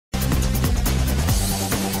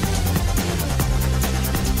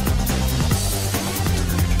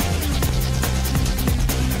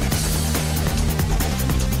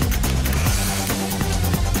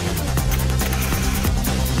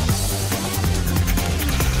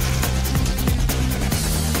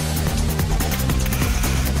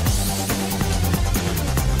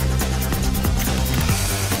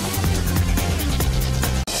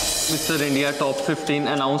Mr. India top 15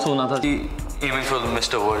 announce होना था कि aiming for the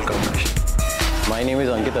Mr. World competition. My name is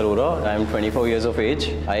Ankit Arora. I am 24 years of age.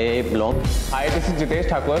 I belong. Hi, this is Jitesh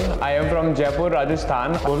Thakur. I am from Jaipur,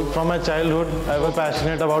 Rajasthan. From my childhood, I was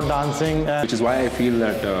passionate about dancing. Which is why I feel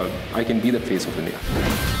that I can be the face of India.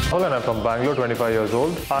 And I'm from Bangalore, 25 years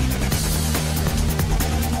old.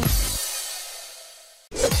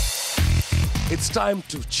 It's time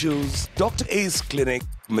to choose Dr. A's Clinic,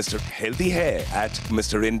 Mr. Healthy Hair at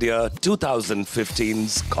Mr. India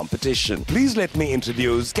 2015's competition. Please let me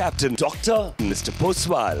introduce Captain Dr. Mr.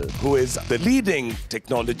 Poswal, who is the leading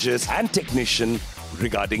technologist and technician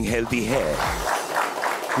regarding healthy hair.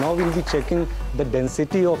 Now we'll be checking the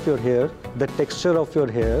density of your hair, the texture of your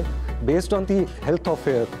hair. Based on the health of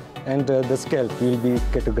hair and the scalp, we'll be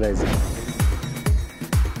categorizing.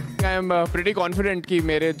 I am pretty confident कि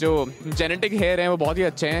मेरे जो genetic hair हैं वो बहुत ही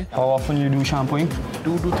अच्छे हैं. How often you do shampooing?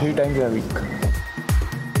 2 to 3 times a week.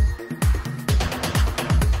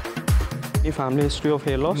 Any family history of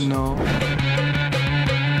hair loss? No.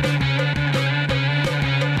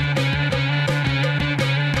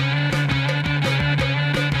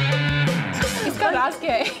 इसका राज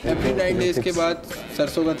क्या है? Every 9 days के बाद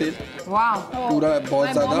सरसों का तेल. Wow. पूरा बहुत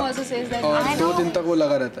ज़्यादा. और 2 दिन तक वो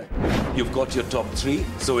लगा रहता है. You've got your top 3,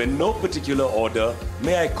 so in no particular order,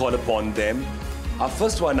 may I call upon them. Our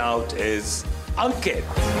first one out is Ankit.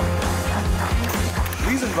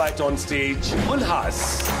 Please invite on stage Ulhas.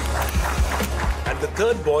 And the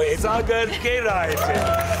third boy is Sagar, Gera.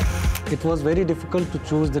 It was very difficult to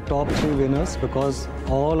choose the top 3 winners because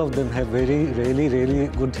all of them have really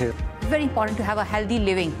good hair. It's very important to have a healthy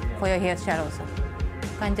living for your hairstyle also.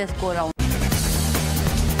 You can't just go around.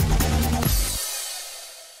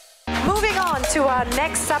 Moving on to our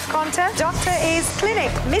next sub-contest, Dr. A's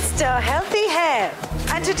Clinic, Mr. Healthy Hair.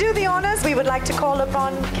 And to do the honors, we would like to call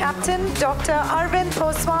upon Captain Dr. Arvind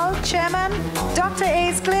Poswal, Chairman, Dr.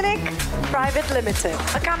 A's Clinic, Private Limited.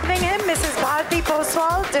 Accompanying him, Mrs. Bharti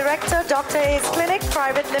Poswal, Director, Dr. A's Clinic,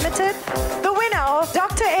 Private Limited. The winner of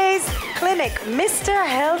Dr. A's Clinic, Mr.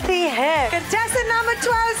 Healthy Hair. Contestant number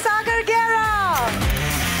 12, Sagar Gera.